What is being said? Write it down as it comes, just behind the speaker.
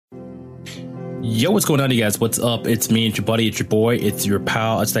Yo, what's going on, you guys? What's up? It's me, it's your buddy, it's your boy, it's your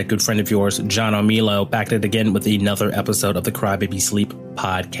pal, it's that good friend of yours, John O'Melo, back at it again with another episode of the Crybaby Sleep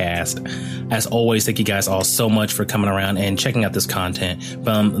podcast. As always, thank you guys all so much for coming around and checking out this content.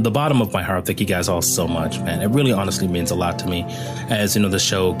 From the bottom of my heart, thank you guys all so much, man. It really honestly means a lot to me, as you know, the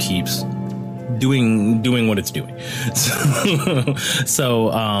show keeps doing what it's doing.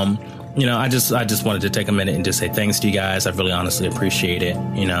 You know, I just wanted to take a minute and just say thanks to you guys. I really honestly appreciate it,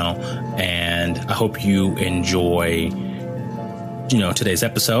 you know, and I hope you enjoy, you know, today's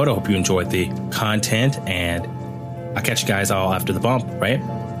episode. I hope you enjoyed the content, and I'll catch you guys all after the bump, right?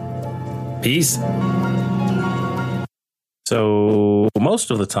 Peace. So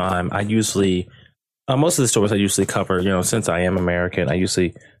most of the time most of the stories I usually cover, you know, since I am American, I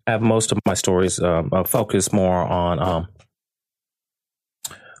usually have most of my stories focus more on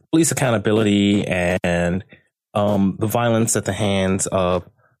police accountability and the violence at the hands of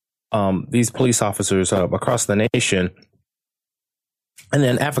these police officers across the nation, and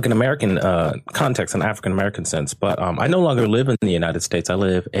then African American context and African American sense. But I no longer live in the United States. I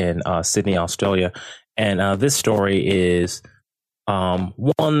live in Sydney, Australia, and this story is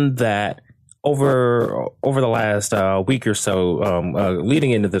one that over the last week or so,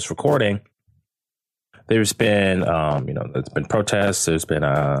 leading into this recording, there's been, there's been protests. There's been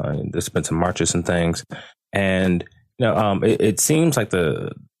some marches and things, and it seems like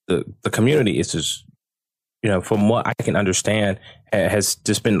the community is just, from what I can understand, has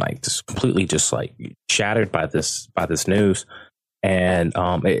just been completely shattered by this news, and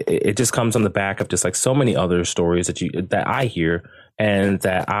it just comes on the back of just like so many other stories that I hear and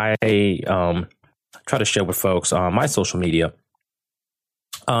that I try to share with folks on my social media.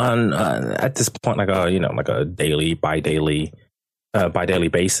 On at this point, like a daily, bi-daily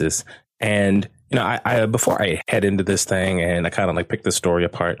basis. And I before I head into this thing and I kind of pick the story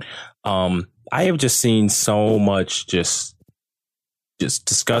apart, I have just seen so much just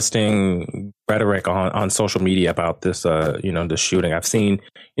disgusting rhetoric on social media about this this shooting. I've seen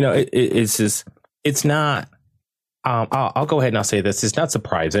it's not. I'll go ahead and I'll say this: it's not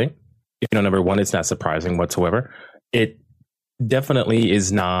surprising. Number one, it's not surprising whatsoever. It definitely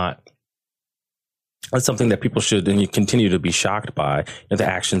is not. That's something that people should continue to be shocked by, the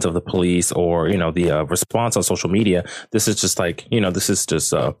actions of the police or the response on social media. This is just this is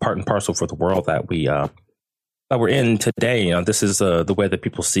just part and parcel for the world that we're in today. This is the way that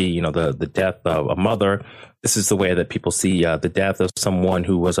people see the death of a mother. This is the way that people see the death of someone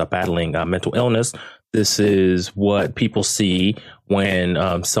who was battling mental illness. This is what people see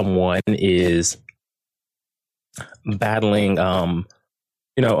when someone is battling,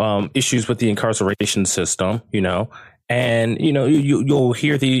 issues with the incarceration system, and, you'll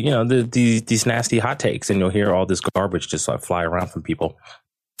hear these nasty hot takes, and you'll hear all this garbage just fly around from people.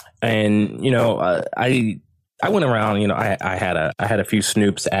 And, I went around, I had a few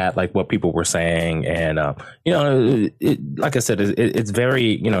snoops at what people were saying. And, like I said, it's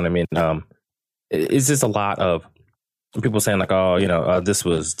very, it's just a lot of people saying this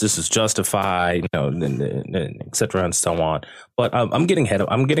is justified, et cetera, and so on. But I'm getting ahead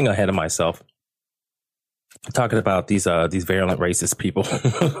of myself, talking about these virulent racist people,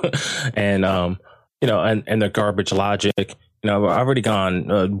 and and their garbage logic. I've already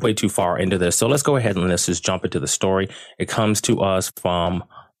gone way too far into this, so let's go ahead and let's just jump into the story. It comes to us from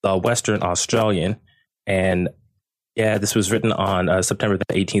the Western Australian, and yeah, this was written on September the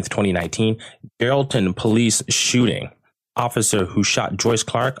 18th, 2019. Geraldton police shooting. Officer who shot Joyce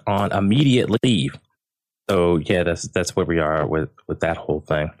Clark on immediate leave. So yeah, that's where we are with that whole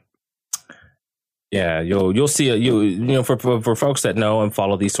thing. Yeah, you'll see for folks that know and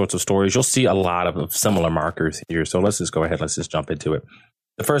follow these sorts of stories, you'll see a lot of similar markers here. So let's just go ahead. Let's just jump into it.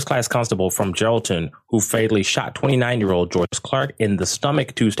 The first class constable from Geraldton who fatally shot 29-year-old Joyce Clark in the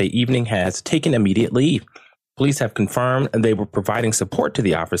stomach Tuesday evening has taken immediate leave. Police have confirmed they were providing support to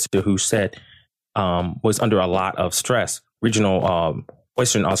the officer who said was under a lot of stress. Regional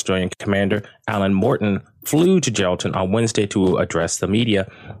Western Australian Commander Alan Morton flew to Geraldton on Wednesday to address the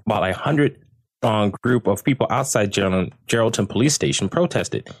media, while a 100-strong group of people outside Geraldton Police Station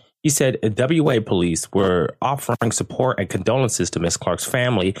protested. He said WA police were offering support and condolences to Miss Clark's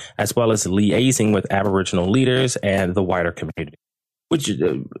family, as well as liaising with Aboriginal leaders and the wider community. Which,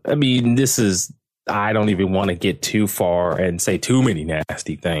 I don't even want to get too far and say too many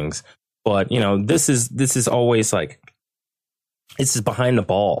nasty things. But, this is always this is behind the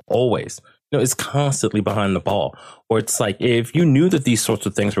ball, always. It's constantly behind the ball. Or it's if you knew that these sorts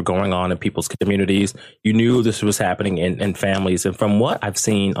of things were going on in people's communities, you knew this was happening in families. And from what I've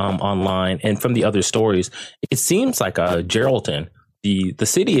seen online and from the other stories, it seems like Geraldton, the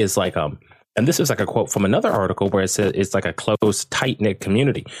city is And this is like a quote from another article where it says it's like a close, tight knit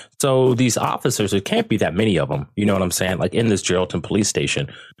community. So these officers, there can't be that many of them. You know what I'm saying? Like in this Geraldton police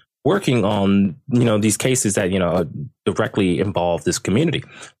station, working on, these cases that, directly involve this community.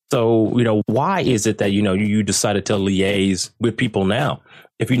 So, why is it that, you decided to liaise with people now?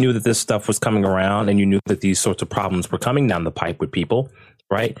 If you knew that this stuff was coming around and you knew that these sorts of problems were coming down the pipe with people,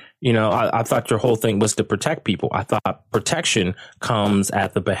 right? I thought your whole thing was to protect people. I thought protection comes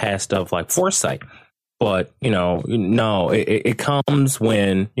at the behest of like foresight. But, no, it comes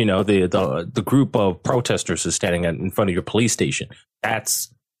when, the group of protesters is standing in front of your police station.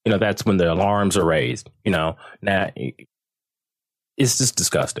 That's when the alarms are raised. Now it's just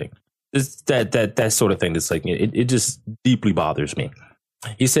disgusting. That sort of thing is like, it just deeply bothers me.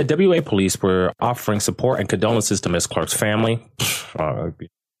 He said WA police were offering support and condolences to Miss Clark's family. How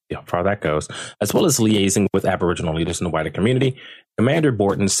far that goes, as well as liaising with Aboriginal leaders in the wider community. Commander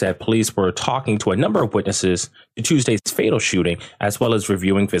Borton said police were talking to a number of witnesses to Tuesday's fatal shooting, as well as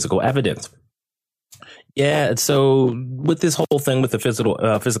reviewing physical evidence. Yeah, so with this whole thing with the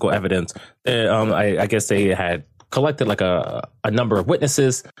physical evidence, I guess they had collected like a number of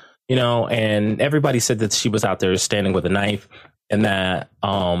witnesses, and everybody said that she was out there standing with a knife, and that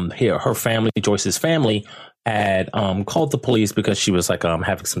her family, Joyce's family, had called the police because she was like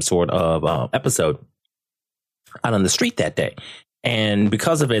having some sort of episode out on the street that day. And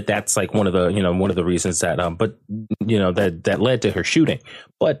because of it, that's like one of the reasons that that led to her shooting.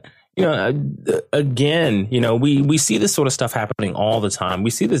 But again, we see this sort of stuff happening all the time. We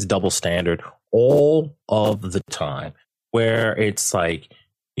see this double standard all of the time, where it's like,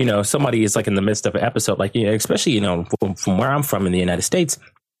 somebody is like in the midst of an episode, like, especially, from where I'm from in the United States,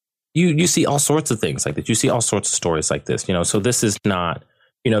 you see all sorts of things like that. You see all sorts of stories like this, so this is not,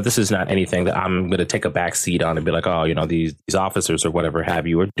 anything that I'm going to take a back seat on and be like, oh, these officers or whatever have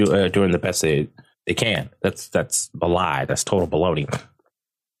you are doing the best they can. That's a lie. That's total baloney.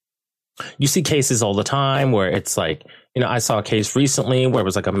 You see cases all the time where it's like, I saw a case recently where it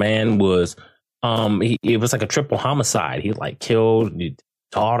was like a man was, it was like a triple homicide. He like killed the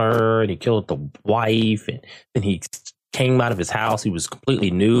daughter and he killed the wife, and then he came out of his house. He was completely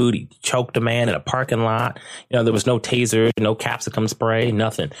nude. He choked a man in a parking lot. There was no taser, no capsicum spray,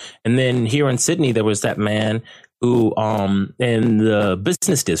 nothing. And then here in Sydney, there was that man who, in the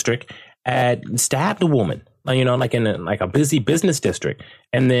business district, had stabbed a woman. Like in a busy business district.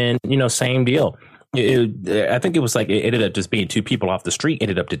 And then, same deal. I think it was like it ended up just being two people off the street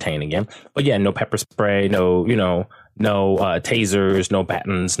ended up detaining him. But yeah, no pepper spray, no tasers, no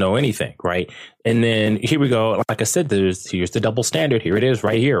batons, no anything. Right. And then here we go. Like I said, here's the double standard. Here it is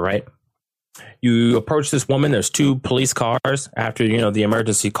right here. Right. You approach this woman. There's two police cars after, the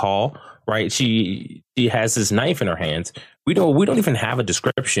emergency call. Right. She has this knife in her hands. We don't even have a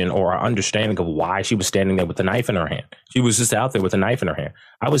description or an understanding of why she was standing there with a knife in her hand. She was just out there with a knife in her hand.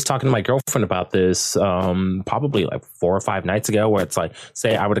 I was talking to my girlfriend about this probably like 4 or 5 nights ago, where it's like,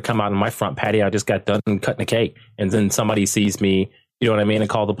 say I would have come out on my front patio. I just got done cutting a cake, and then somebody sees me, you know what I mean, and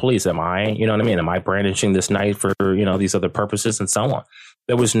call the police. Am I, am I brandishing this knife for, these other purposes and so on?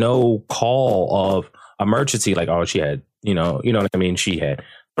 There was no call of emergency like, oh, she had, you know what I mean? She had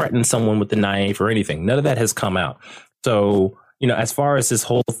threatened someone with the knife or anything. None of that has come out. So, as far as this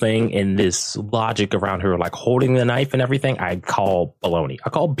whole thing and this logic around her, like holding the knife and everything, I call baloney.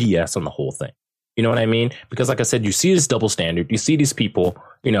 I call BS on the whole thing. You know what I mean? Because like I said, you see this double standard. You see these people,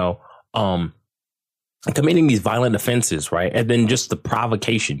 committing these violent offenses, right? And then just the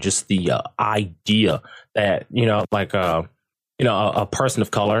provocation, just the idea that, a person of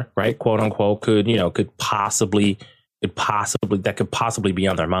color, right, quote unquote, could possibly be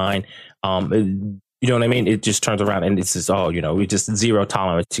on their mind. You know what I mean? It just turns around and it's just, we just zero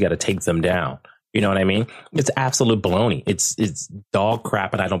tolerance. You got to take them down. You know what I mean? It's absolute baloney. It's dog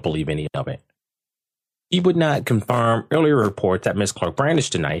crap, and I don't believe any of it. He would not confirm earlier reports that Miss Clark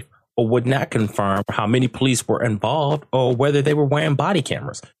brandished a knife, or would not confirm how many police were involved or whether they were wearing body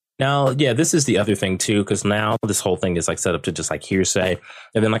cameras. Now, yeah, this is the other thing, too, because now this whole thing is like set up to just like hearsay.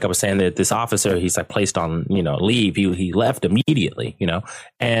 And then, like I was saying, that this officer, he's like placed on, leave. He left immediately,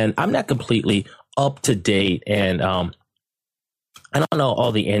 and I'm not completely up to date. And I don't know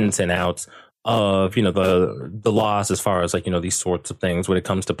all the ins and outs of, the laws as far as like, these sorts of things when it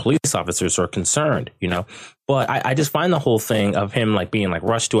comes to police officers are concerned, but I just find the whole thing of him like being like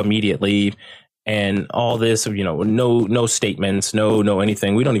rushed to immediate leave and all this, no statements, no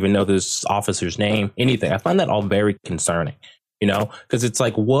anything. We don't even know this officer's name, anything. I find that all very concerning, because it's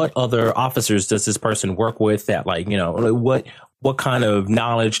like, what other officers does this person work with that, like, What kind of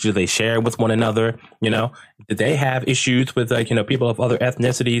knowledge do they share with one another? You know, did they have issues with people of other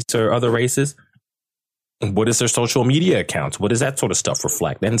ethnicities or other races? What is their social media accounts? What does that sort of stuff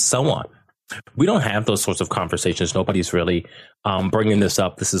reflect? And so on. We don't have those sorts of conversations. Nobody's really bringing this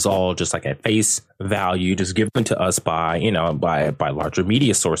up. This is all just like at face value, just given to us by larger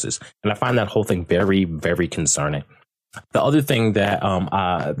media sources. And I find that whole thing very, very concerning. The other thing that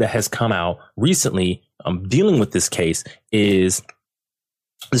that has come out recently dealing with this case is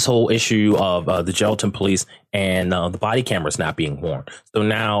this whole issue of the Geraldton police and the body cameras not being worn. So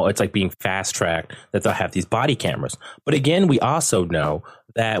now it's like being fast tracked that they'll have these body cameras. But again, we also know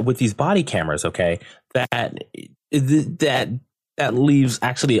that with these body cameras, okay, that leaves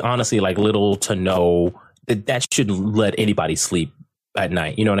actually honestly like little to no that shouldn't let anybody sleep at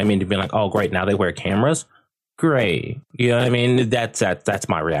night. You know what I mean? To be like, oh, great, now they wear cameras. Great. You know what I mean? That's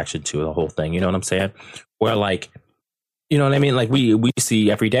my reaction to the whole thing. You know what I'm saying? Where like, you know what I mean? Like we see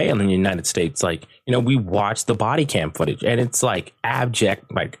every day in the United States, like, you know, we watch the body cam footage and it's like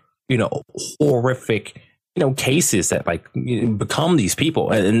abject, like, you know, horrific, you know, cases that like become these people.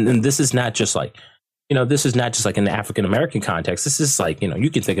 And this is not just like, you know, this is not just like in the African American context. This is like, you know, you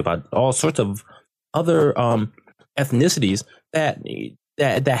can think about all sorts of other ethnicities that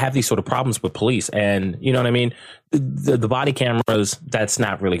have these sort of problems with police. And you know what I mean? The body cameras, that's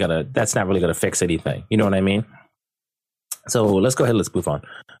not really gonna fix anything. You know what I mean? So let's go ahead. Let's move on.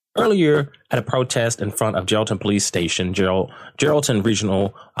 Earlier at a protest in front of Geraldton Police Station, Geraldton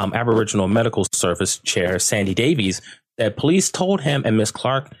Regional Aboriginal Medical Service Chair Sandy Davies that police told him and Miss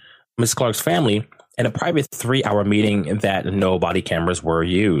Clark's family in a private 3-hour meeting that no body cameras were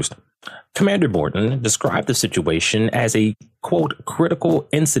used. Commander Morton described the situation as a, quote, critical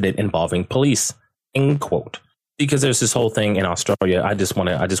incident involving police, end quote. Because there's this whole thing in Australia. I just want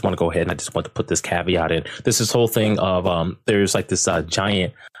to go ahead and I just want to put this caveat in. There's this whole thing of there's like this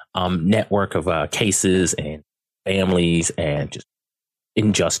giant network of cases and families and just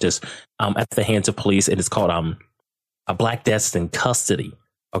injustice at the hands of police, and it's called a Black Deaths in Custody.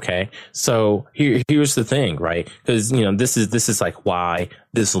 Okay, so here's the thing, right? Because you know this is like why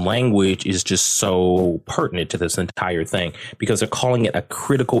this language is just so pertinent to this entire thing, because they're calling it a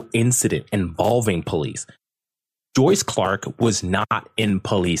critical incident involving police. Joyce Clark was not in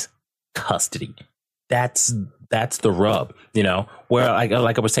police custody. That's the rub, you know. Where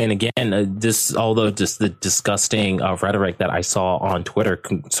like I was saying again, although the disgusting rhetoric that I saw on Twitter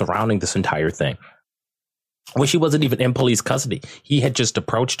surrounding this entire thing. Well, she wasn't even in police custody. He had just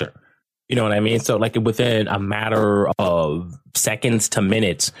approached her. You know what I mean? So like within a matter of seconds to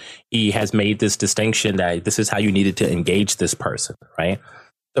minutes, he has made this distinction that this is how you needed to engage this person, right?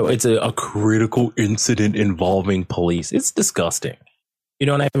 So it's a critical incident involving police. It's disgusting. You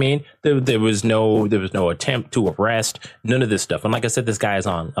know what I mean? There was no attempt to arrest, none of this stuff. And like I said, this guy is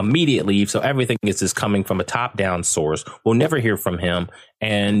on immediate leave. So everything is just coming from a top down source. We'll never hear from him.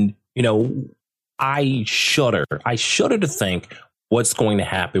 And, you know, I shudder to think what's going to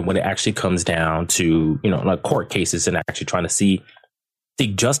happen when it actually comes down to, you know, like court cases and actually trying to seek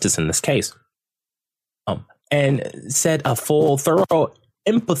justice in this case. And said a full, thorough,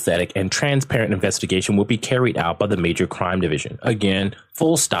 empathetic and transparent investigation will be carried out by the Major Crime Division. Again,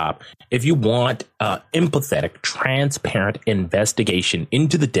 full stop. If you want empathetic, transparent investigation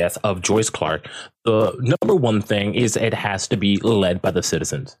into the death of Joyce Clark, the number one thing is it has to be led by the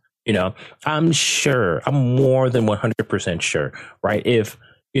citizens. You know, I'm more than 100% sure, right? If,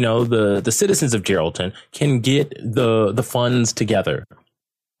 you know, the citizens of Geraldton can get the funds together,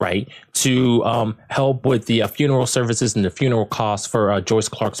 right, to help with the funeral services and the funeral costs for Joyce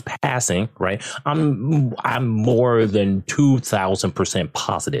Clark's passing, right? I'm more than 2,000%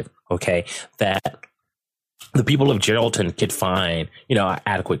 positive, okay, that the people of Geraldton could find, you know, an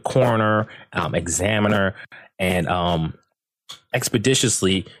adequate coroner, examiner, and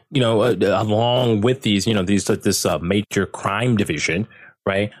expeditiously, you know, along with these, you know, this Major Crime Division,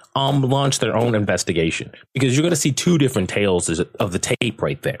 right, launch their own investigation, because you're going to see two different tales of the tape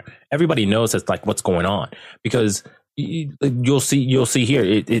right there. Everybody knows that's like what's going on, because you'll see here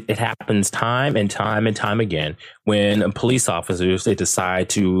it happens time and time again when police officers, they decide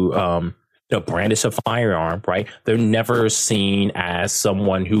to you know, brandish a firearm, right? They're never seen as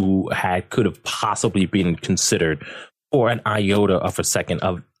someone who could have possibly been considered for an iota of a second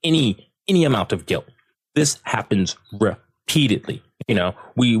of any amount of guilt. This happens repeatedly. You know,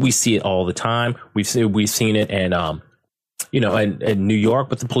 we see it all the time. We've seen it, and you know, in New York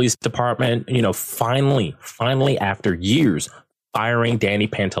with the police department. You know, finally, after years firing Danny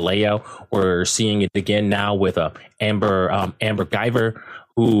Pantaleo, we're seeing it again now with Amber Guyver,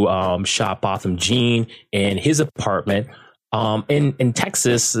 who shot Botham Jean in his apartment. in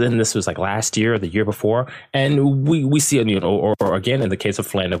Texas, and this was like last year or the year before, and we see it, or again in the case of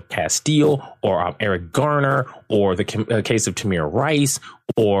Philando Castile or Eric Garner, or the case of Tamir Rice,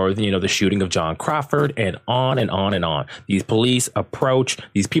 or the shooting of John Crawford, and on and on and on. These police approach,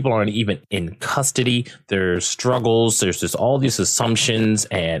 these people aren't even in custody. There's struggles. There's just all these assumptions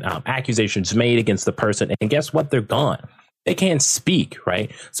and accusations made against the person, and guess what? They're gone. They can't speak,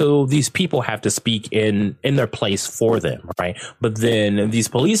 right? So these people have to speak in their place for them, right? But then these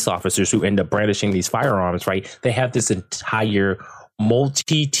police officers who end up brandishing these firearms, right? They have this entire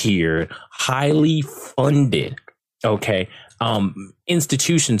multi-tiered, highly funded,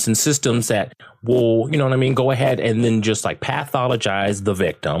 institutions and systems that will, go ahead and then just like pathologize the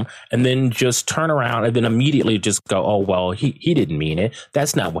victim and then just turn around and then immediately just go, oh, well, he didn't mean it.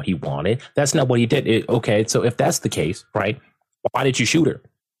 That's not what he wanted. That's not what he did. Okay. So if that's the case, right, why did you shoot her?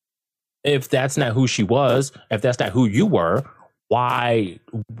 If that's not who she was, if that's not who you were, why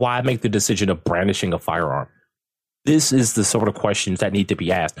make the decision of brandishing a firearm? This is the sort of questions that need to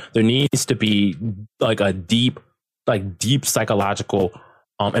be asked. There needs to be like a deep psychological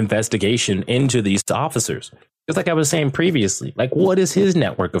investigation into these officers. Just like I was saying previously, like, what is his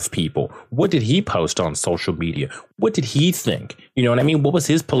network of people? What did he post on social media? What did he think? You know what I mean? What was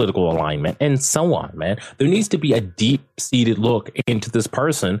his political alignment? And so on, man. There needs to be a deep-seated look into this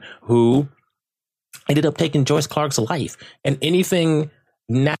person who ended up taking Joyce Clark's life, and anything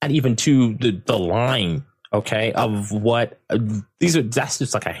not even to the line, of what that's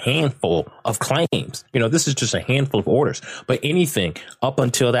just like a handful of claims. This is just a handful of orders, but anything up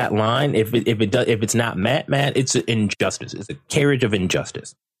until that line, if it's not met, man, it's an injustice. It's a carriage of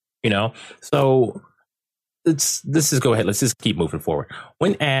injustice, So let's go ahead. Let's just keep moving forward.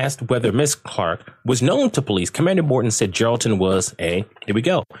 When asked whether Miss Clark was known to police, Commander Morton said Geraldton was a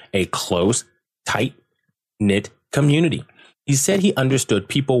close, tight knit community. He said he understood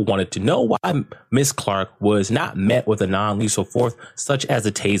people wanted to know why Miss Clark was not met with a non-lethal force, such as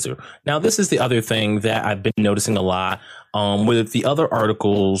a taser. Now, this is the other thing that I've been noticing a lot with the other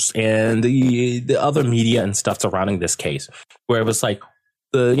articles and the other media and stuff surrounding this case, where it was like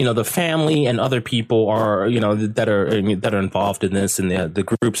the family and other people are that are involved in this, and the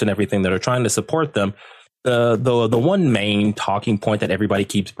groups and everything that are trying to support them. The one main talking point that everybody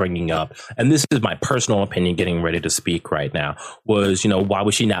keeps bringing up, and this is my personal opinion getting ready to speak right now, was, why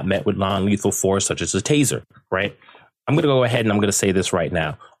was she not met with non-lethal force such as a taser, right? I'm going to go ahead and I'm going to say this right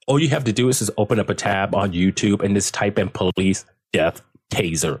now. All you have to do is just open up a tab on YouTube and just type in police death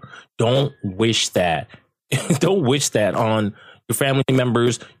taser. Don't wish that. Don't wish that on your family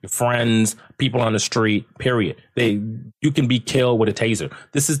members, your friends, people on the street, period. You can be killed with a taser.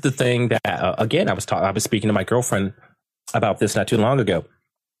 This is the thing that, again, I was speaking to my girlfriend about this not too long ago.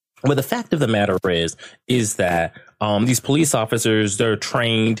 But the fact of the matter is that these police officers, they're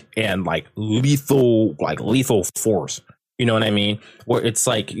trained in lethal force. You know what I mean? Where it's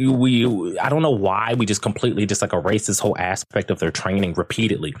like I don't know why we just completely erase this whole aspect of their training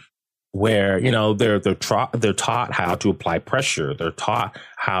repeatedly. Where they're taught how to apply pressure, they're taught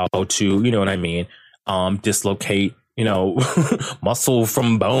how to dislocate muscle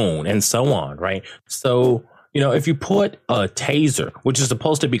from bone and so on, right? So if you put a taser, which is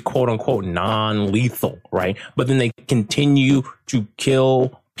supposed to be quote unquote non-lethal, right, but then they continue to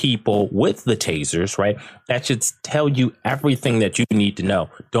kill people with the tasers, right? That should tell you everything that you need to know.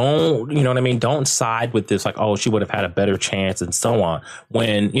 Don't side with this she would have had a better chance and so on.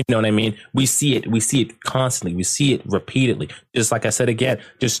 When we see it constantly, we see it repeatedly. Just like I said again,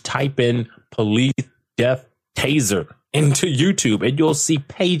 just type in police death taser into YouTube and you'll see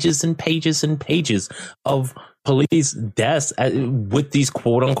pages and pages and pages of police deaths with these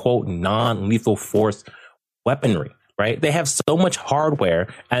quote unquote non-lethal force weaponry. Right? They have so much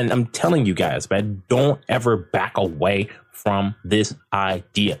hardware, and I'm telling you guys, man, don't ever back away from this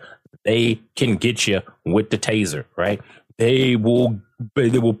idea. They can get you with the taser, right? They will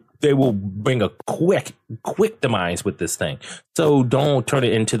bring a quick demise with this thing. So don't turn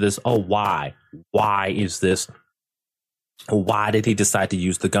it into this. Oh, why? Why is this? Why did he decide to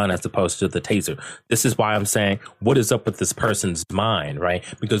use the gun as opposed to the taser? This is why I'm saying, what is up with this person's mind, right?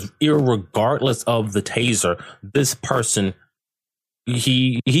 Because irregardless of the taser, this person,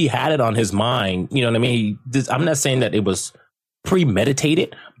 he had it on his mind. You know what I mean? I'm not saying that it was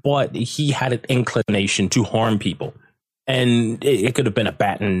premeditated, but he had an inclination to harm people. And it could have been a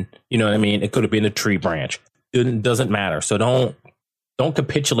baton, you know what I mean? It could have been a tree branch. It doesn't matter. So don't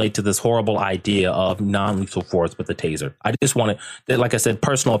capitulate to this horrible idea of non-lethal force with the taser. I just wanted, like I said,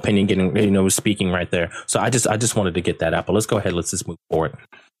 personal opinion getting, speaking right there. So I just wanted to get that out. But let's go ahead. Let's just move forward.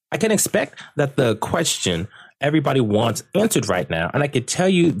 I can expect that the question everybody wants answered right now. And I could tell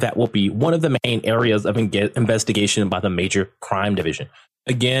you that will be one of the main areas of investigation by the Major Crime Division.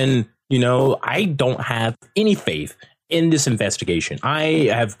 Again, I don't have any faith in this investigation. I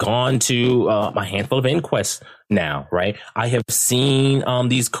have gone to a handful of inquests now, right? I have seen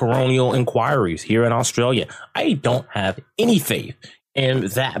these coronial inquiries here in Australia. I don't have any faith in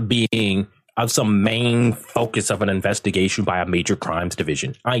that being of some main focus of an investigation by a major crimes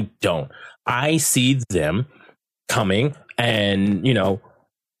division. I don't. I see them coming and,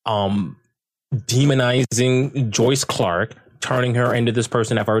 demonizing Joyce Clark, turning her into this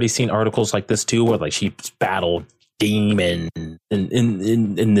person. I've already seen articles like this too, where like she battled demon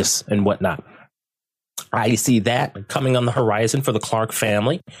in this and whatnot. I see that coming on the horizon for the Clark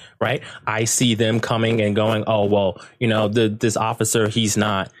family, right? I see them coming and going, oh, well, this officer, he's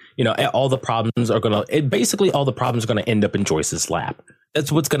not, all the problems are going to, basically all the problems are going to end up in Joyce's lap.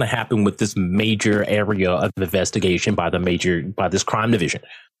 That's what's going to happen with this major area of investigation by this crime division.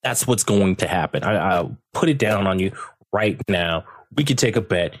 That's what's going to happen. I'll put it down on you right now. We can take a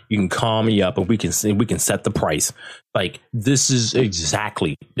bet. You can call me up and we can set the price. Like this is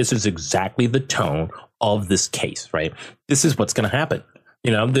exactly the tone of this case, right? This is what's going to happen.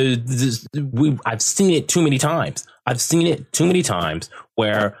 I've seen it too many times.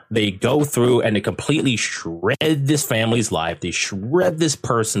 Where they go through and they completely shred this family's life. They shred this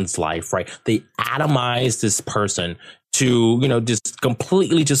person's life, right? They atomize this person to, just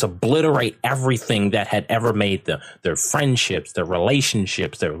completely just obliterate everything that had ever made them, their friendships, their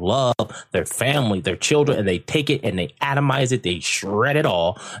relationships, their love, their family, their children, and they take it and they atomize it. They shred it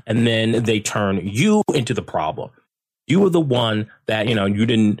all. And then they turn you into the problem. You were the one that, you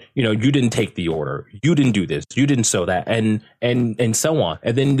didn't take the order. You didn't do this. You didn't sow that and so on.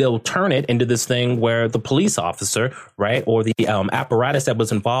 And then they'll turn it into this thing where the police officer, right, or the apparatus that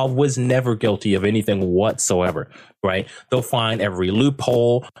was involved was never guilty of anything whatsoever. Right. They'll find every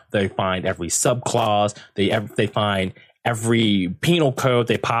loophole. They find every subclause. They find every penal code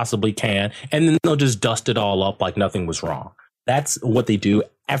they possibly can. And then they'll just dust it all up like nothing was wrong. That's what they do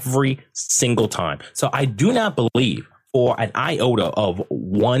every single time. So I do not believe for an iota of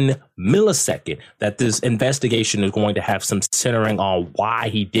 1 millisecond that this investigation is going to have some centering on why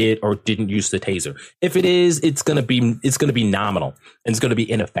he did or didn't use the taser. If it is, it's going to be nominal and it's going to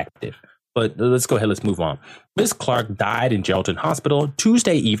be ineffective. But let's go ahead. Let's move on. Miss Clark died in Geraldton Hospital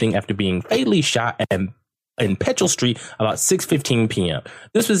Tuesday evening after being fatally shot in Petrel Street about 6:15 p.m.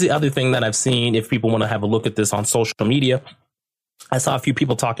 This was the other thing that I've seen. If people want to have a look at this on social media, I saw a few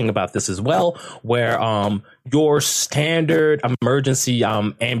people talking about this as well, where your standard emergency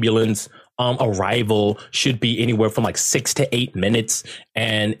ambulance arrival should be anywhere from like 6 to 8 minutes.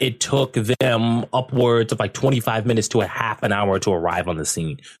 And it took them upwards of like 25 minutes to a half an hour to arrive on the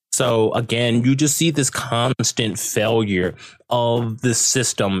scene. So again, you just see this constant failure of the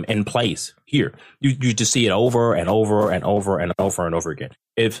system in place here. You just see it over and over and over and over and over again.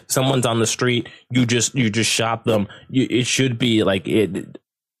 If someone's on the street, you just shot them. It should be like it.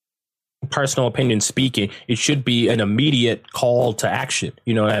 Personal opinion speaking, it should be an immediate call to action.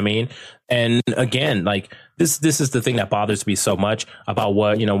 You know what I mean? And again, like this is the thing that bothers me so much about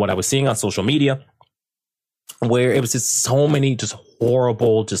what I was seeing on social media, where it was just so many just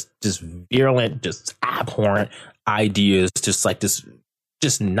horrible, just virulent, just abhorrent ideas, just like this,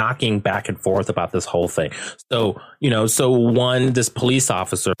 just knocking back and forth about this whole thing. So, this police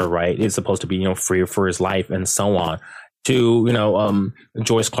officer, right, is supposed to be, free for his life and so on. To,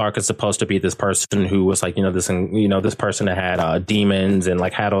 Joyce Clark is supposed to be this person who was like, this person that had demons and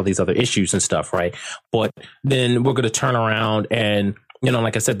like had all these other issues and stuff, right? But then we're going to turn around and,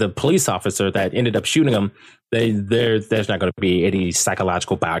 like I said, the police officer that ended up shooting him, there's not going to be any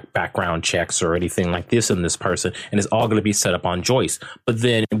psychological background checks or anything like this in this person. And it's all going to be set up on Joyce. But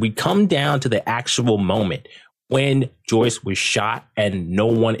then we come down to the actual moment when Joyce was shot and no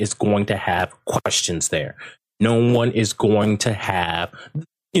one is going to have questions there. No one is going to have,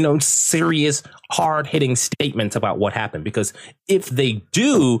 serious, hard-hitting statements about what happened, because if they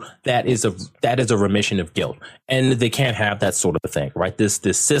do, that is a remission of guilt, and they can't have that sort of thing, right? This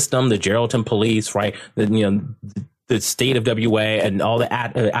system, the Geraldton police, right? The state of WA and all the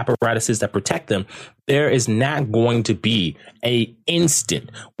apparatuses that protect them, there is not going to be a instant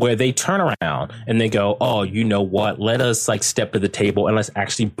where they turn around and they go, oh, you know what? Let us like step to the table and let's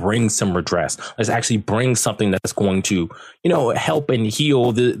actually bring some redress. Let's actually bring something that's going to, help and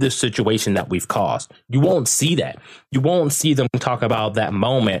heal this situation that we've caused. You won't see that. You won't see them talk about that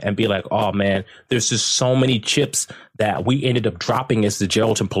moment and be like, oh man, there's just so many chips that we ended up dropping as the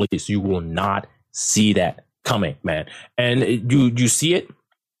Geraldton police. You will not see that coming, man. And you see it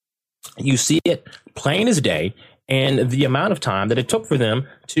You see it plain as day, and the amount of time that it took for them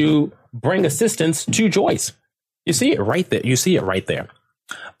to bring assistance to Joyce. You see it right there. You see it right there.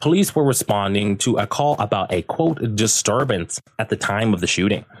 Police were responding to a call about a, quote, disturbance at the time of the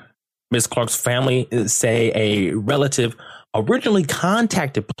shooting. Ms. Clark's family say a relative originally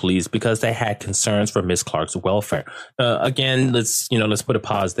contacted police because they had concerns for Ms. Clark's welfare. Again, let's put a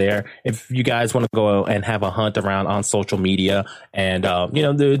pause there. If you guys want to go and have a hunt around on social media, and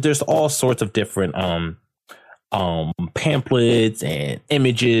there's all sorts of different pamphlets and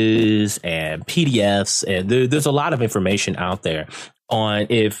images and PDFs, and there's a lot of information out there on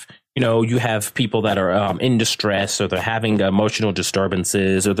if you have people that are in distress, or they're having emotional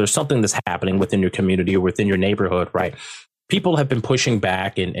disturbances, or there's something that's happening within your community or within your neighborhood, right? People have been pushing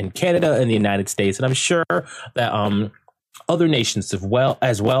back in Canada and the United States, and I'm sure that other nations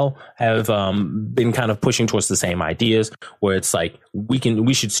as well have been kind of pushing towards the same ideas, where it's like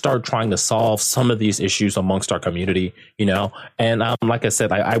we should start trying to solve some of these issues amongst our community, And like I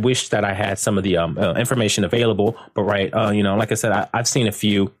said, I wish that I had some of the information available, but right, like I said, I've seen a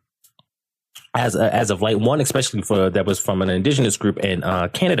few as of late, one especially that was from an indigenous group in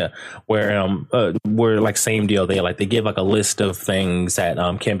Canada, where like same deal. They give like a list of things that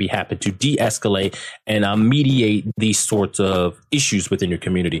can be happened to de-escalate and mediate these sorts of issues within your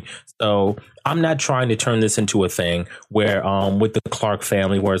community. So I'm not trying to turn this into a thing where with the Clark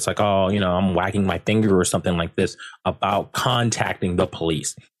family, where it's like, I'm wagging my finger or something like this about contacting the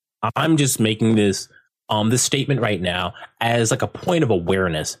police. I'm just making this statement right now as like a point of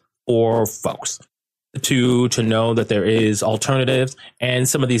awareness for folks to know that there is alternatives, and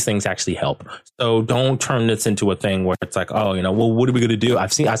some of these things actually help. So don't turn this into a thing where it's like, well, what are we going to do? I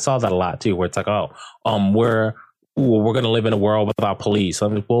saw that a lot too, where it's like, we're going to live in a world without police.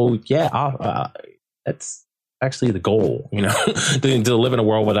 I'm like, well, yeah, that's actually the goal, to live in a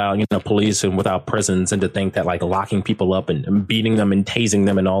world without, police and without prisons, and to think that like locking people up and beating them and tasing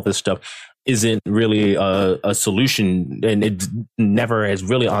them and all this stuff isn't really a solution, and it never has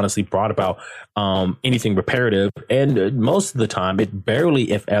really honestly brought about anything reparative, and most of the time it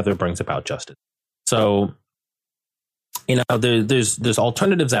barely, if ever, brings about justice. So there's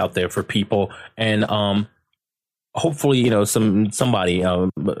alternatives out there for people, and hopefully somebody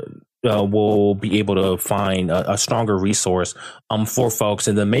will be able to find a stronger resource for folks,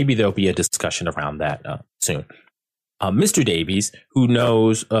 and then maybe there'll be a discussion around that soon. Mr. Davies, who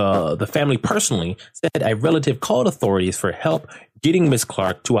knows the family personally, said a relative called authorities for help getting Miss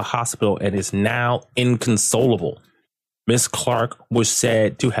Clark to a hospital and is now inconsolable. Miss Clark was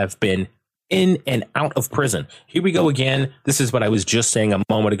said to have been in and out of prison. Here we go again. This is what I was just saying a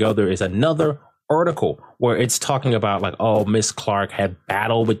moment ago. There is another article where it's talking about like, Miss Clark had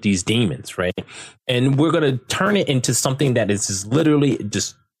battle with these demons, right? And we're going to turn it into something that is just literally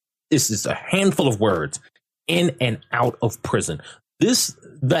this is a handful of words. In and out of prison.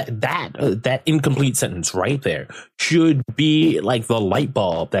 That incomplete sentence right there should be like the light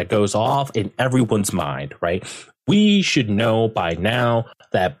bulb that goes off in everyone's mind, right? We should know by now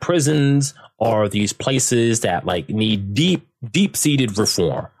that prisons are these places that like need deep-seated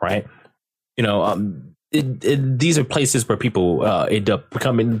reform, right? These are places where people end up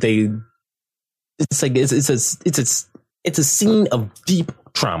becoming it's a scene of deep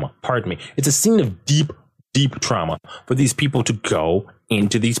trauma. Pardon me. It's a scene of deep trauma for these people to go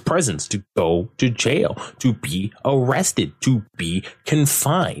into these prisons, to go to jail, to be arrested, to be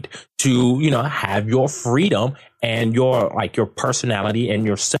confined, to, have your freedom and your personality and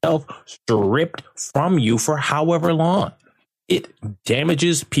yourself stripped from you for however long. It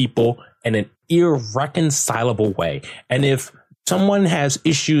damages people in an irreconcilable way. And if someone has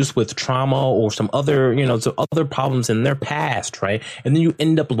issues with trauma or some other problems in their past, right? And then you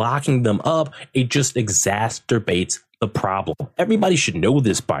end up locking them up, it just exacerbates the problem. Everybody should know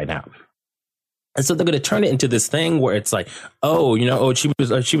this by now. And so they're going to turn it into this thing where it's like,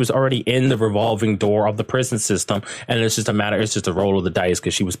 she was already in the revolving door of the prison system, and it's just a roll of the dice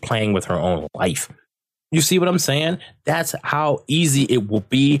because she was playing with her own life. You see what I'm saying? That's how easy it will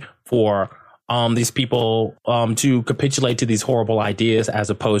be for these people to capitulate to these horrible ideas, as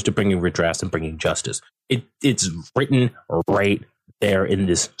opposed to bringing redress and bringing justice. It's written right there in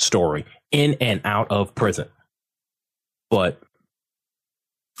this story, in and out of prison. But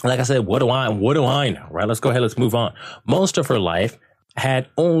like I said, what do I know, right? Let's go ahead. Let's move on. Most of her life had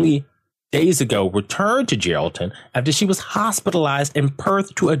only days ago returned to Geraldton after she was hospitalized in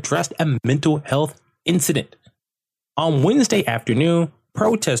Perth to address a mental health incident. On Wednesday afternoon,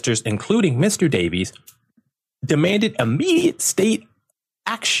 protesters, including Mr. Davies, demanded immediate state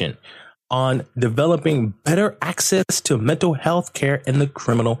action on developing better access to mental health care in the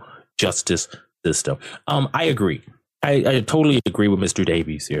criminal justice system. I agree. I totally agree with Mr.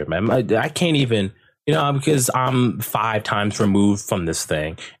 Davies here, man. I can't even, because I'm 5 times removed from this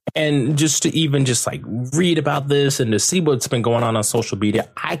thing. And just to even just like read about this and to see what's been going on social media,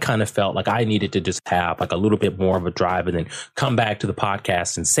 I kind of felt like I needed to just have like a little bit more of a drive and then come back to the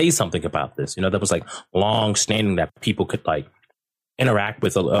podcast and say something about this. That was like long standing that people could like interact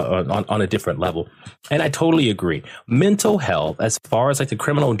with on a different level. And I totally agree. Mental health, as far as like the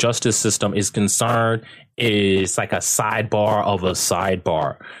criminal justice system is concerned, is like a sidebar of a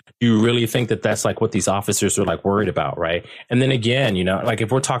sidebar. You really think that that's like what these officers are like worried about, right? And then again, like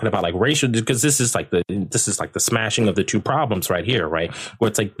if we're talking about like racial, because this is like the smashing of the two problems right here, right? Where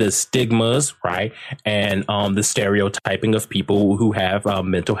it's like the stigmas, right, and the stereotyping of people who have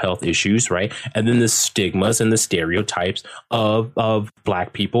mental health issues, right, and then the stigmas and the stereotypes of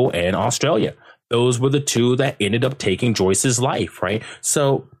Black people in Australia. Those were the two that ended up taking Joyce's life, right?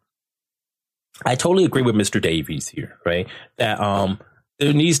 So I totally agree with Mr. Davies here, right? That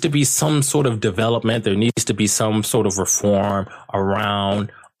there needs to be some sort of development. There needs to be some sort of reform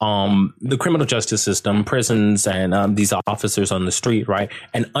around the criminal justice system, prisons, and these officers on the street, right?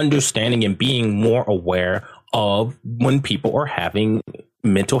 And understanding and being more aware of when people are having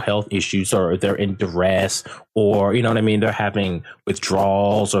mental health issues, or they're in duress, or they're having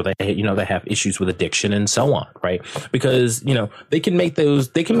withdrawals, or they have issues with addiction and so on, right? Because they can make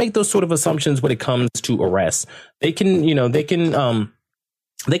those sort of assumptions when it comes to arrests. They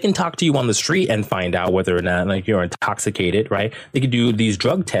can talk to you on the street and find out whether or not like you're intoxicated, right? They can do these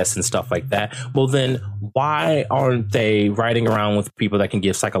drug tests and stuff like that. Well, then why aren't they riding around with people that can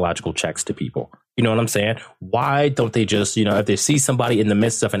give psychological checks to people? You know what I'm saying? Why don't they just, if they see somebody in the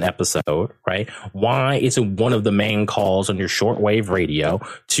midst of an episode, right? Why isn't one of the main calls on your shortwave radio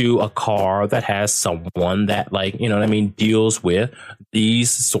to a car that has someone that deals with these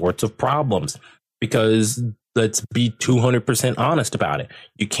sorts of problems? Because let's be 200% honest about it.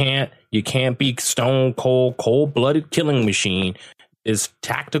 You can't be stone cold-blooded killing machine, this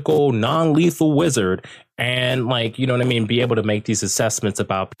tactical, non-lethal wizard, and be able to make these assessments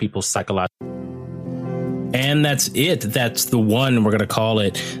about people's psychological. And that's it. That's the one we're going to call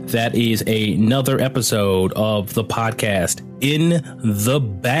it. That is another episode of the podcast In the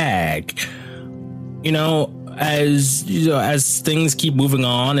Bag. As things keep moving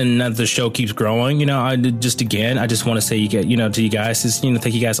on and as the show keeps growing, I just want to say to you guys,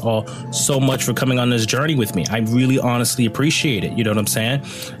 thank you guys all so much for coming on this journey with me. I really honestly appreciate it. You know what I'm saying?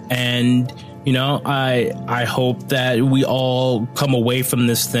 And I hope that we all come away from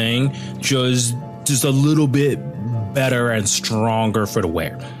this thing just a little bit better and stronger for the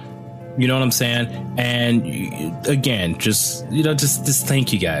wear. You know what I'm saying? And again, just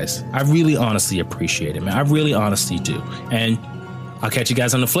thank you guys. I really honestly appreciate it, man. I really honestly do. And I'll catch you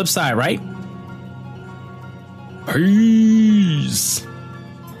guys on the flip side, right? Peace.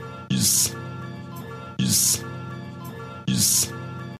 Peace. Peace. Peace.